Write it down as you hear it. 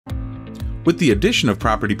With the addition of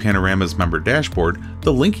Property Panorama's member dashboard,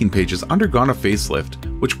 the linking page has undergone a facelift,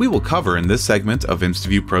 which we will cover in this segment of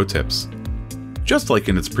InstaView Pro Tips. Just like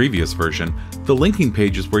in its previous version, the linking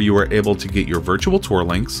page is where you are able to get your virtual tour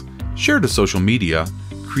links, share to social media,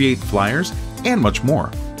 create flyers, and much more.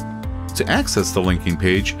 To access the linking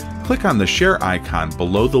page, click on the share icon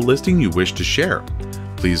below the listing you wish to share.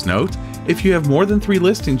 Please note, if you have more than 3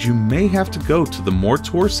 listings, you may have to go to the More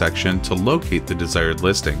Tours section to locate the desired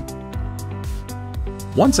listing.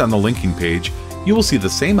 Once on the linking page, you will see the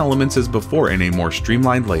same elements as before in a more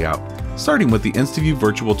streamlined layout, starting with the InstaView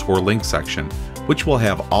Virtual Tour Link section, which will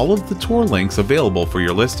have all of the tour links available for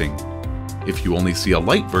your listing. If you only see a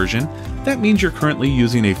light version, that means you're currently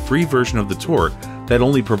using a free version of the tour that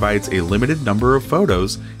only provides a limited number of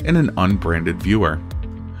photos in an unbranded viewer.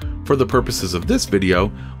 For the purposes of this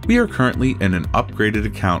video, we are currently in an upgraded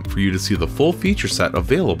account for you to see the full feature set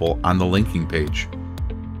available on the linking page.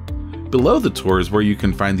 Below the tour is where you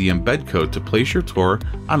can find the embed code to place your tour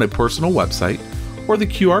on a personal website, or the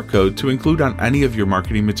QR code to include on any of your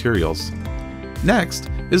marketing materials. Next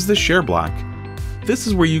is the share block. This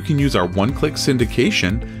is where you can use our one-click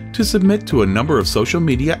syndication to submit to a number of social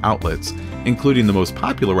media outlets, including the most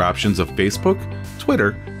popular options of Facebook,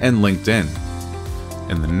 Twitter, and LinkedIn.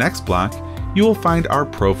 In the next block, you will find our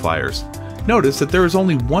Pro Flyers. Notice that there is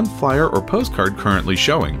only one flyer or postcard currently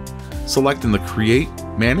showing. Selecting the Create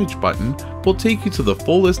Manage button will take you to the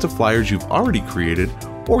full list of flyers you've already created,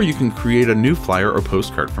 or you can create a new flyer or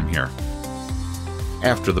postcard from here.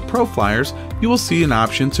 After the Pro Flyers, you will see an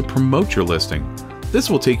option to promote your listing. This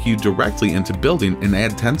will take you directly into building an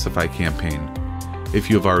Adtensify campaign. If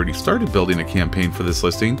you have already started building a campaign for this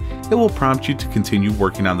listing, it will prompt you to continue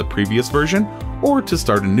working on the previous version or to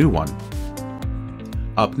start a new one.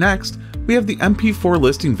 Up next, we have the MP4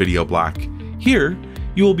 listing video block. Here,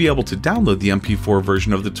 you will be able to download the MP4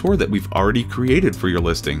 version of the tour that we've already created for your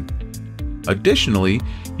listing. Additionally,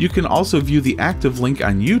 you can also view the active link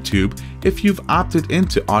on YouTube if you've opted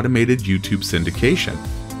into automated YouTube syndication.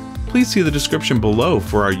 Please see the description below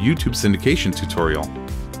for our YouTube syndication tutorial.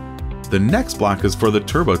 The next block is for the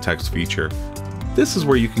TurboText feature. This is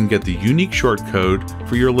where you can get the unique shortcode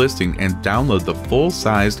for your listing and download the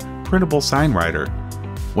full-sized printable sign writer.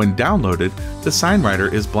 When downloaded, the sign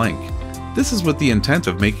writer is blank. This is with the intent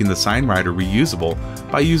of making the sign writer reusable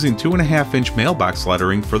by using 2.5-inch mailbox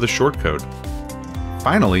lettering for the shortcode.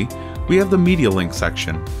 Finally, we have the media link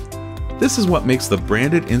section. This is what makes the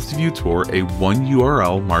branded InstaView tour a one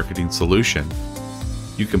URL marketing solution.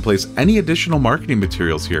 You can place any additional marketing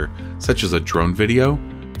materials here, such as a drone video,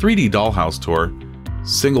 3D dollhouse tour,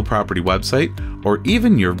 single property website, or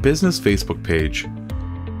even your business Facebook page.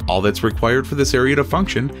 All that's required for this area to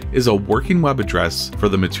function is a working web address for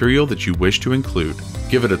the material that you wish to include.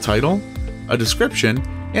 Give it a title, a description,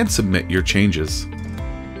 and submit your changes.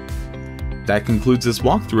 That concludes this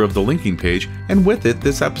walkthrough of the linking page, and with it,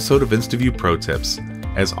 this episode of InstaView Pro Tips.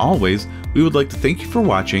 As always, we would like to thank you for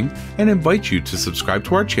watching and invite you to subscribe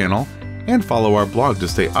to our channel and follow our blog to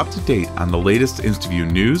stay up to date on the latest InstaView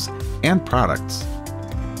news and products.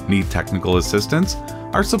 Need technical assistance?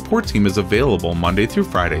 Our support team is available Monday through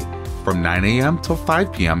Friday from 9 a.m. till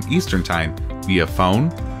 5 p.m. Eastern Time via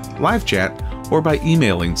phone, live chat, or by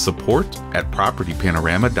emailing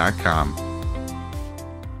support@propertypanorama.com.